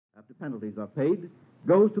after penalties are paid,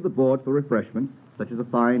 goes to the board for refreshments, such as a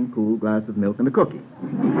fine, cool glass of milk and a cookie.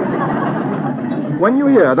 When you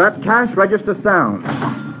hear that cash register sound,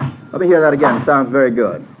 let me hear that again. Sounds very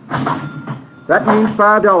good. That means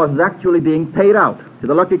 $5 is actually being paid out to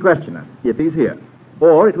the lucky questioner, if he's here,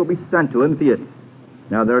 or it will be sent to him if he isn't.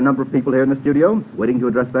 Now, there are a number of people here in the studio waiting to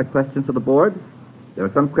address that question to the board. There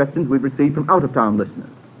are some questions we've received from out-of-town listeners,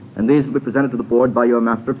 and these will be presented to the board by your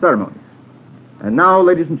master of ceremonies. And now,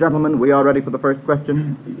 ladies and gentlemen, we are ready for the first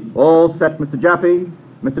question. All set, Mr. Jaffe,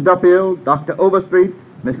 Mr. Duffield, Dr. Overstreet,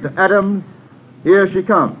 Mr. Adams. Here she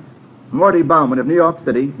comes. Morty Bauman of New York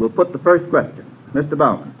City will put the first question. Mr.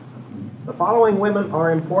 Bauman. The following women are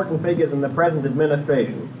important figures in the present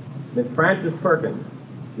administration: Miss Frances Perkins,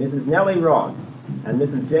 Mrs. Nellie Ross, and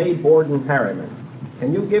Mrs. J. Borden Harriman.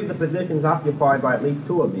 Can you give the positions occupied by at least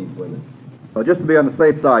two of these women? Well, just to be on the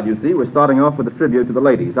safe side, you see, we're starting off with a tribute to the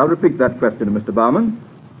ladies. I'll repeat that question to Mr. Bauman.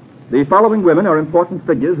 The following women are important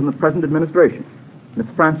figures in the present administration: Miss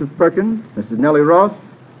Frances Perkins, Mrs. Nellie Ross,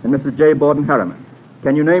 and Mrs. J. Borden Harriman.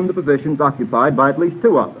 Can you name the positions occupied by at least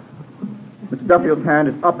two of them? Mr. Duffield's hand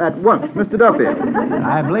is up at once. Mr. Duffield.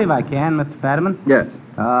 I believe I can, Mr. Fadiman. Yes.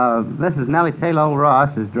 This is Nellie Taylor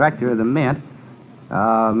Ross, is director of the Mint.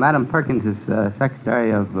 Madam Perkins is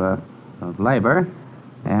Secretary of Labor.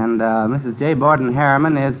 And Mrs. J. Borden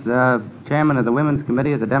Harriman is chairman of the Women's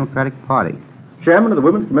Committee of the Democratic Party. Chairman of the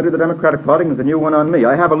Women's Committee of the Democratic Party, and there's a new one on me.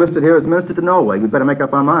 I have her listed here as Minister to Norway. We'd better make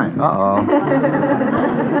up our minds. Uh-oh.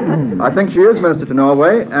 I think she is Minister to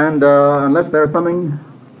Norway, and unless there's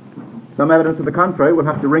some evidence to the contrary, we'll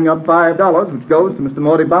have to ring up $5, which goes to Mr.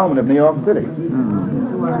 Morty Bauman of New York City.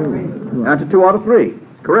 And to 2 out of 3.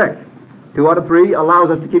 Correct. 2 out of 3 allows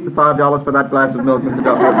us to keep the $5 for that glass of milk, Mr.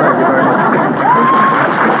 Duffield. Thank you very much.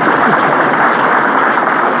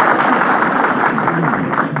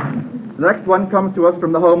 The next one comes to us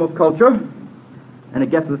from the home of culture, and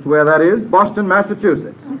it gets us to where that is, Boston,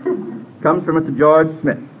 Massachusetts. Comes from Mr. George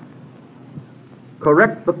Smith.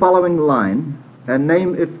 Correct the following line and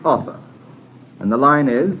name its author. And the line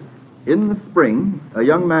is, in the spring, a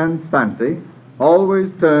young man's fancy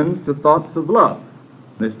always turns to thoughts of love.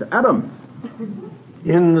 Mr. Adams.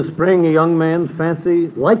 In the spring, a young man's fancy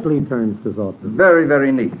likely turns to thoughts of love. Very,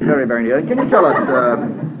 very neat. Very, very neat. Can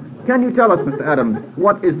you tell us, Mr. Adams,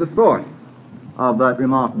 what is the source of that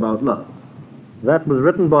remark about love? That was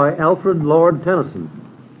written by Alfred Lord Tennyson.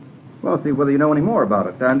 Well, see whether you know any more about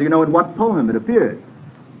it. And do you know in what poem it appears?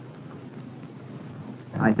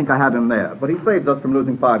 I think I have him there, but he saves us from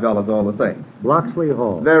losing $5 all the same. Bloxley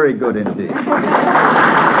Hall. Very good indeed.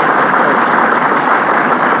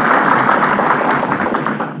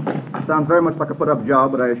 Sounds very much like a put-up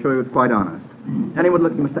job, but I assure you it's quite honest. Anyone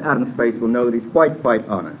looking at Mr. Adams' face will know that he's quite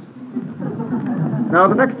honest. Now,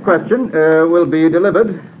 the next question will be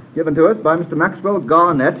given to us by Mr. Maxwell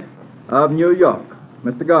Garnett of New York.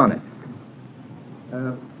 Mr. Garnett.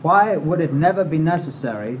 Why would it never be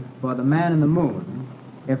necessary for the man in the moon,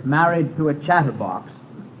 if married to a chatterbox,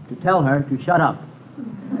 to tell her to shut up?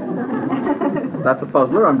 That's a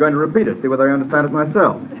puzzler. I'm going to repeat it, see whether I understand it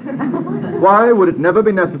myself. Why would it never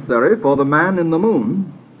be necessary for the man in the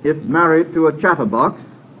moon, if married to a chatterbox,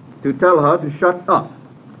 to tell her to shut up?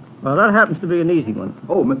 Well, that happens to be an easy one.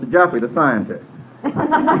 Oh, Mr. Jaffe, the scientist.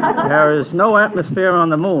 There is no atmosphere on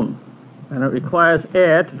the moon, and it requires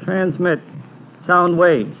air to transmit sound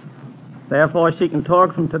waves. Therefore, she can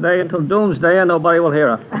talk from today until doomsday, and nobody will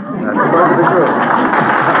hear her. That's perfectly true.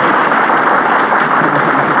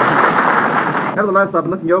 Nevertheless, I've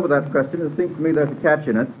been looking over that question, and it seems to me there's a catch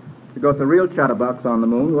in it. Because a real chatterbox on the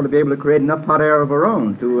moon ought to be able to create enough hot air of her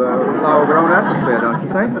own to allow her own atmosphere, don't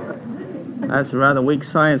you think? That's a rather weak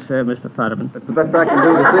science there, Mr. Fadiman. That's the best I can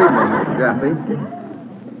do this evening, Mr. Jaffe.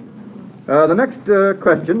 The next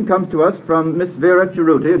question comes to us from Miss Vera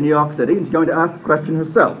Cerruti of New York City, and she's going to ask the question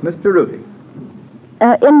herself. Miss Cerruti.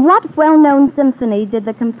 In what well-known symphony did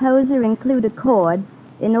the composer include a chord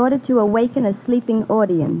in order to awaken a sleeping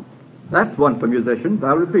audience? That's one for musicians.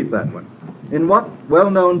 I'll repeat that one. In what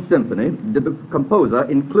well-known symphony did the composer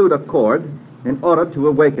include a chord in order to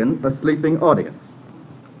awaken a sleeping audience?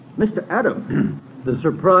 Mr. Adams. The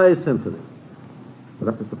Surprise Symphony.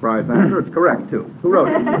 Well, that's a surprise answer. It's correct, too. Who wrote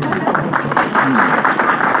it?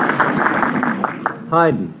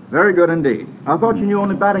 Haydn. Very good indeed. I thought you knew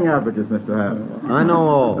only batting averages, Mr. Harris. I know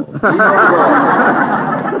all. You know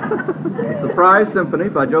all. The Surprise Symphony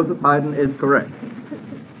by Joseph Haydn is correct.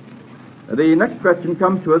 The next question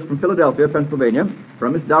comes to us from Philadelphia, Pennsylvania,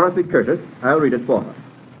 from Miss Dorothy Curtis. I'll read it for her.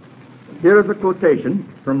 Here is a quotation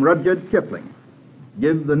from Rudyard Kipling.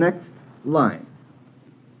 Give the next line.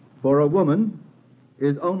 For a woman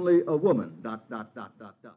is only a woman, ...